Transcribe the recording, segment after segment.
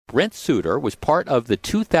Brent Suter was part of the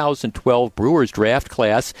 2012 Brewers draft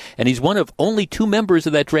class, and he's one of only 2 members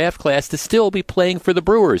of that draft class to still be playing for the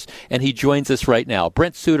Brewers, and he joins us right now.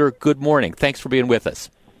 Brent Suter, good morning. Thanks for being with us.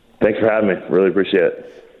 Thanks for having me. Really appreciate it.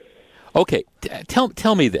 Okay,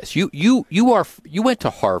 tell me this. You went to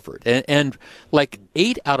Harvard, and like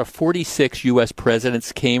 8 out of 46 U.S.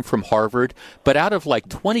 presidents came from Harvard, but out of like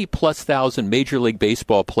 20,000+ Major League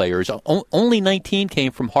Baseball players, only 19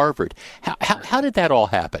 came from Harvard. How did that all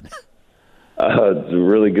happen? It's a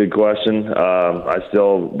really good question. I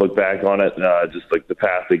still look back on it, just like the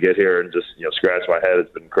path to get here, and just scratch my head.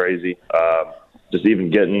 It's been crazy. Just even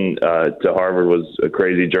getting to Harvard was a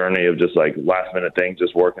crazy journey of just like last minute things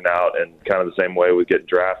just working out, and kind of the same way we get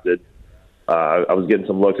drafted. I was getting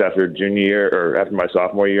some looks after junior year or after my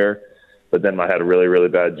sophomore year, but then I had a really, really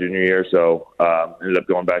bad junior year. So ended up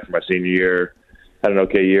going back for my senior year, had an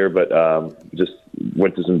okay year, but just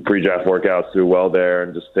went to some pre-draft workouts, threw well there,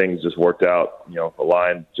 and just things just worked out,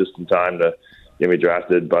 aligned just in time to get me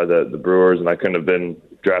drafted by the Brewers. And I couldn't have been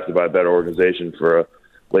drafted by a better organization for a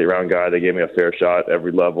late round guy. They gave me a fair shot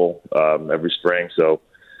every level, every spring. So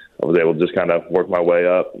I was able to just kind of work my way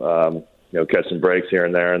up, catch some breaks here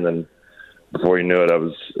and there. And then before you knew it, I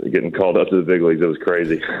was getting called up to the big leagues. It was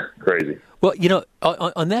crazy, crazy. Well,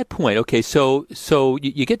 on that point, okay, so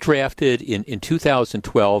you get drafted in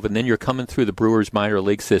 2012, and then you're coming through the Brewers minor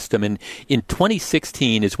league system. And in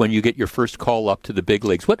 2016 is when you get your first call up to the big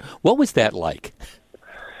leagues. What was that like?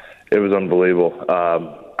 It was unbelievable.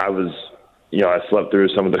 I slept through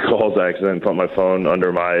some of the calls. I accidentally put my phone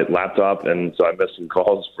under my laptop, and so I missed some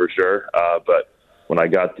calls for sure. But when I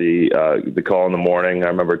got the call in the morning, I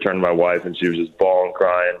remember turning to my wife, and she was just bawling,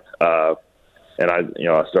 crying. And I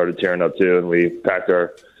started tearing up too. And we packed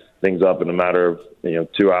our things up in a matter of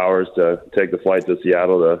 2 hours to take the flight to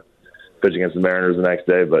Seattle to pitch against the Mariners the next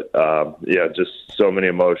day. But just so many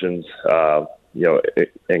emotions.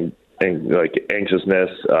 And like anxiousness,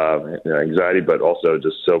 anxiety, but also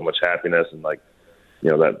just so much happiness, and like,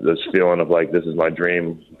 that this feeling of like, this is my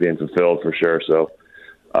dream being fulfilled for sure. So,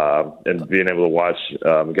 and being able to watch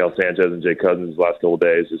Miguel Sanchez and Jay Cousins the last couple of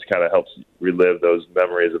days just kind of helps relive those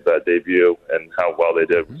memories of that debut and how well they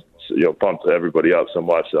did, pumped everybody up so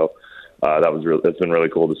much. So, it's been really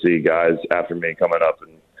cool to see guys after me coming up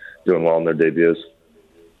and doing well in their debuts.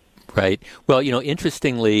 Right. Well,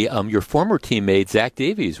 interestingly, your former teammate, Zach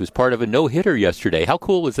Davies, was part of a no-hitter yesterday. How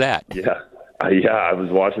cool was that? Yeah, I was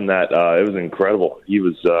watching that. It was incredible. He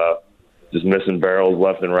was just missing barrels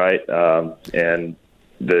left and right, and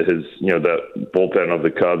the bullpen of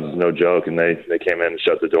the Cubs is no joke, and they came in and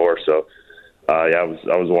shut the door. So, I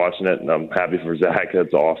was watching it, and I'm happy for Zach.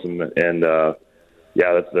 That's awesome. And,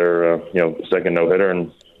 that's their, second no-hitter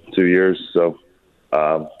in 2 years. So,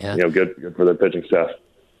 good for their pitching staff.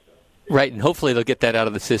 Right, and hopefully they'll get that out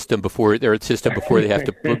of the system before they have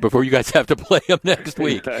to before you guys have to play them next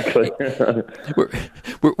week. Exactly.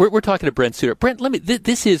 we're talking to Brent Suter. Brent,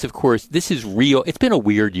 this is real. It's been a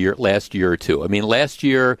weird last year or two. I mean, last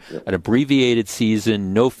year an abbreviated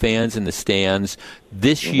season, no fans in the stands.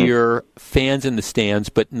 This year, fans in the stands,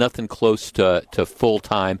 but nothing close to full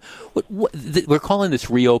time. We're calling this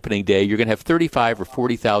reopening day. You're going to have 35 or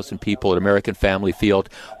 40,000 people at American Family Field.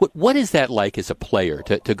 What is that like as a player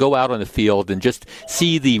to go out on the field and just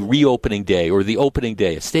see the reopening day or the opening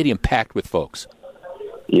day, a stadium packed with folks?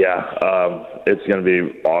 Yeah, it's going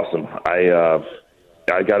to be awesome. I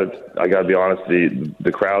gotta be honest.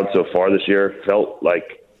 The crowd so far this year felt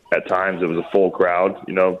like at times it was a full crowd.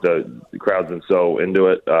 The crowd's been so into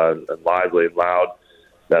it and lively and loud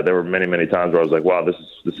that there were many, many times where I was like, wow, this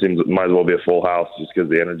seems might as well be a full house just because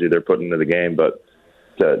of the energy they're putting into the game. But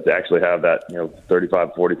to actually have that 35,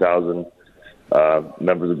 40,000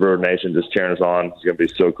 members of Brewer Nation just cheering us on, it's going to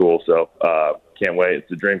be so cool. So can't wait.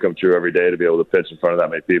 It's a dream come true every day to be able to pitch in front of that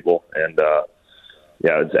many people. And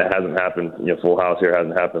it hasn't happened. Full house here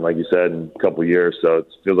hasn't happened, like you said, in a couple of years. So it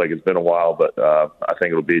feels like it's been a while, but I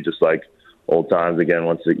think it'll be just like old times again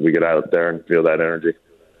once we get out there and feel that energy.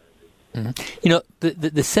 Mm-hmm.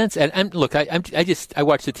 The sense, and look, I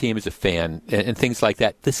watch the team as a fan and things like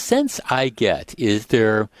that. The sense I get is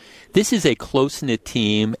this is a close-knit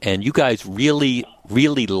team, and you guys really,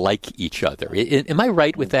 really like each other. Am I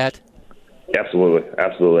right with that?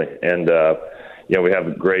 Absolutely. And we have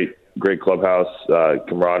a great clubhouse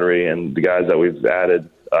camaraderie, and the guys that we've added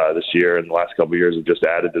this year and the last couple of years have just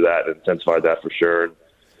added to that and intensified that for sure. And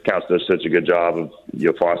Counts does such a good job of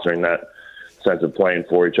fostering that sense of playing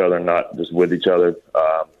for each other, not just with each other,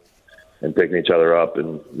 and picking each other up,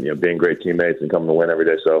 and being great teammates and coming to win every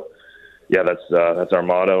day. So, that's our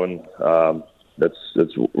motto, and that's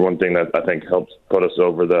one thing that I think helps put us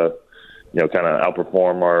over the kind of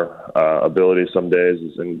outperform our abilities some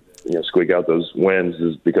days and squeak out those wins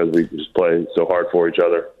is because we just play so hard for each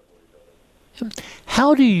other.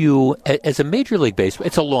 How do you, as a Major League Baseball,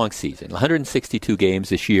 it's a long season, 162 games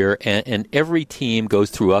this year, and every team goes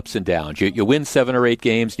through ups and downs. You win 7 or 8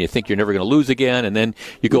 games, and you think you're never going to lose again, and then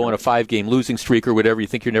you go on a 5-game losing streak or whatever, you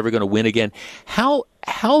think you're never going to win again. How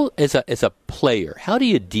as a player, how do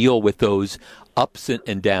you deal with those ups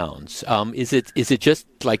and downs? Is it just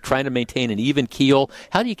like trying to maintain an even keel?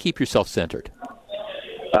 How do you keep yourself centered?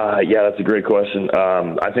 Yeah, that's a great question.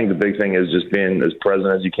 I think the big thing is just being as present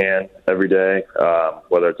as you can every day,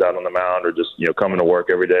 whether it's out on the mound or just, coming to work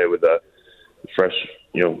every day with a fresh,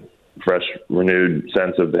 renewed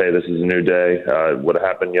sense of, hey, this is a new day. What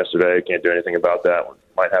happened yesterday, can't do anything about that. What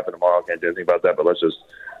might happen tomorrow, can't do anything about that, but let's just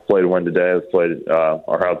play to win today. Let's play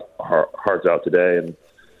our hearts out today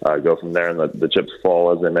and go from there, and the chips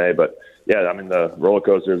fall as they may. But yeah, I mean, the roller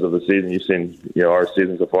coasters of the season, you've seen, our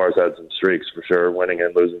season so far has had some streaks for sure, winning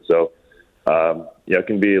and losing. So, it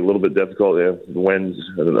can be a little bit difficult. The wins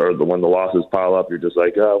or when the losses pile up, you're just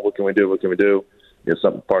like, oh, what can we do? What can we do?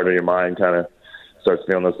 Some part of your mind kind of starts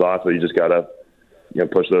feeling those thoughts, but you just got to,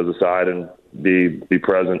 push those aside and be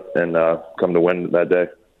present and come to win that day.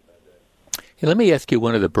 Hey, let me ask you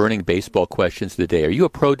one of the burning baseball questions of the day. Are you a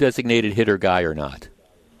pro-designated hitter guy or not?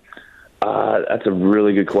 That's a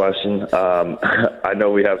really good question. I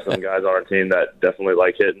know we have some guys on our team that definitely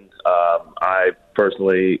like hitting. I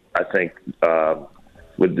personally, I think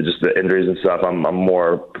with just the injuries and stuff, I'm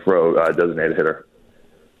more pro designated hitter.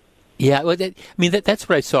 Yeah, well, that's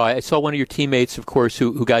what I saw. I saw one of your teammates, of course,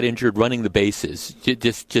 who got injured running the bases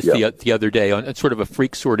just Yep. the other day on sort of a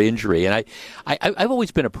freak sort of injury. And I've always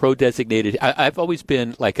been a pro designated. I've always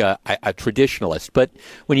been like a traditionalist. But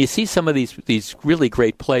when you see some of these really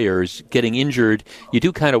great players getting injured, you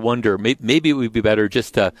do kind of wonder maybe it would be better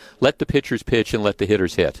just to let the pitchers pitch and let the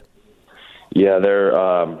hitters hit. Yeah, they're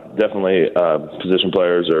definitely position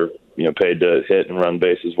players are paid to hit and run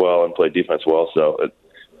base as well and play defense well. So it's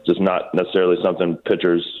just not necessarily something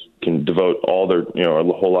pitchers can devote all their a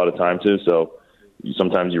whole lot of time to. So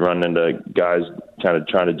sometimes you run into guys kind of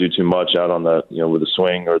trying to do too much out on the with the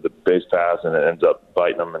swing or the base pass, and it ends up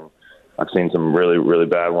biting them. And I've seen some really, really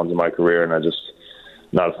bad ones in my career, and I just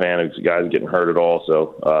not a fan of guys getting hurt at all.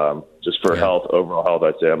 So just for overall health,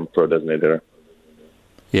 I'd say I'm a pro designated hitter.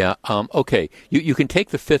 Yeah. Okay. You can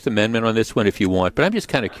take the Fifth Amendment on this one if you want, but I'm just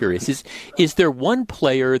kind of curious. Is there one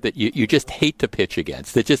player that you just hate to pitch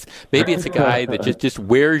against? That just maybe it's a guy that just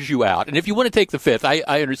wears you out. And if you want to take the Fifth,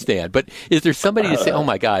 I understand. But is there somebody to say, oh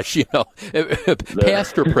my gosh,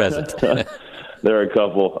 past or present? There are a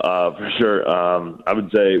couple for sure. I would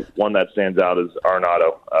say one that stands out is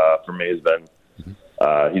Arenado. For me, has been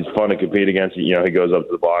he's fun to compete against. He goes up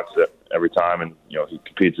to the box every time, and he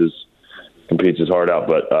competes his heart out,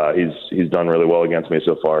 but he's done really well against me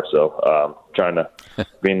so far. So trying to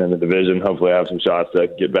being in the division, hopefully I have some shots to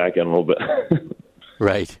get back in a little bit.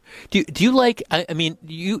 Right. Do you like? I mean,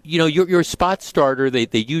 you're a spot starter. They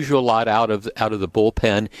use you a lot out of the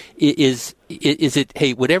bullpen. Is it?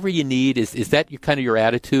 Hey, whatever you need. Is that kind of your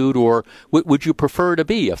attitude, or would you prefer to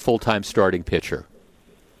be a full-time starting pitcher?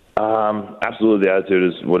 Absolutely, the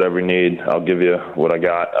attitude is whatever you need. I'll give you what I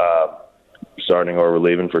got. Starting or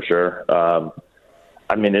relieving for sure.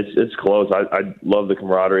 I mean, it's close. I love the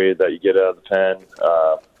camaraderie that you get out of the pen,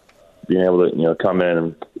 being able to come in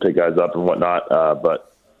and pick guys up and whatnot.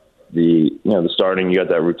 But the starting, you got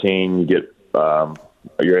that routine. You get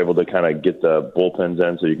you're able to kind of get the bullpens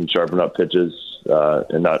in so you can sharpen up pitches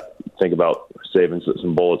and not think about saving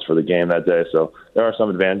some bullets for the game that day. So there are some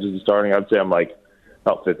advantages to starting. I'd say I'm like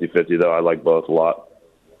about 50-50 though. I like both a lot.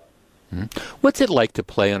 What's it like to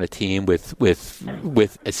play on a team with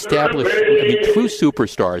established, true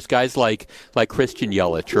superstars, guys like Christian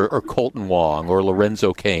Yelich or Colton Wong or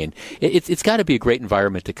Lorenzo Cain? It's got to be a great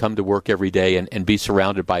environment to come to work every day and be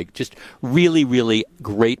surrounded by just really, really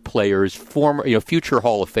great players, future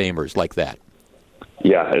Hall of Famers like that.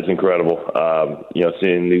 Yeah, it's incredible.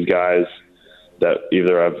 Seeing these guys that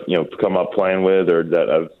either I've come up playing with or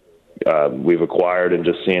that we've acquired, and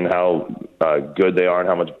just seeing how good they are and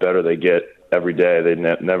how much better they get every day. They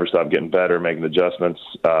never stop getting better, making adjustments.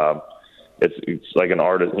 It's like an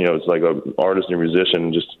artist, it's like an artist and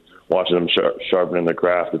musician, just watching them sharpening their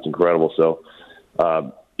craft. It's incredible. So,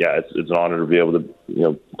 it's an honor to be able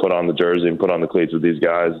to, put on the jersey and put on the cleats with these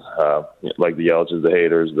guys, like the Yelich's, the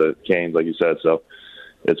Haters, the Canes, like you said. So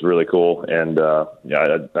it's really cool. And, I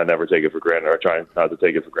never take it for granted, or I try not to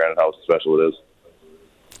take it for granted how special it is.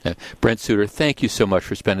 Brent Suter, thank you so much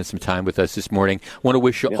for spending some time with us this morning. I want to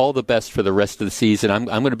wish you all the best for the rest of the season. I'm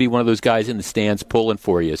going to be one of those guys in the stands pulling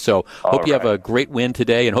for you. So hope you have a great win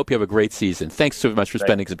today and hope you have a great season. Thanks so much for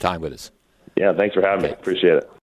spending some time with us. Yeah, thanks for having me. Appreciate it.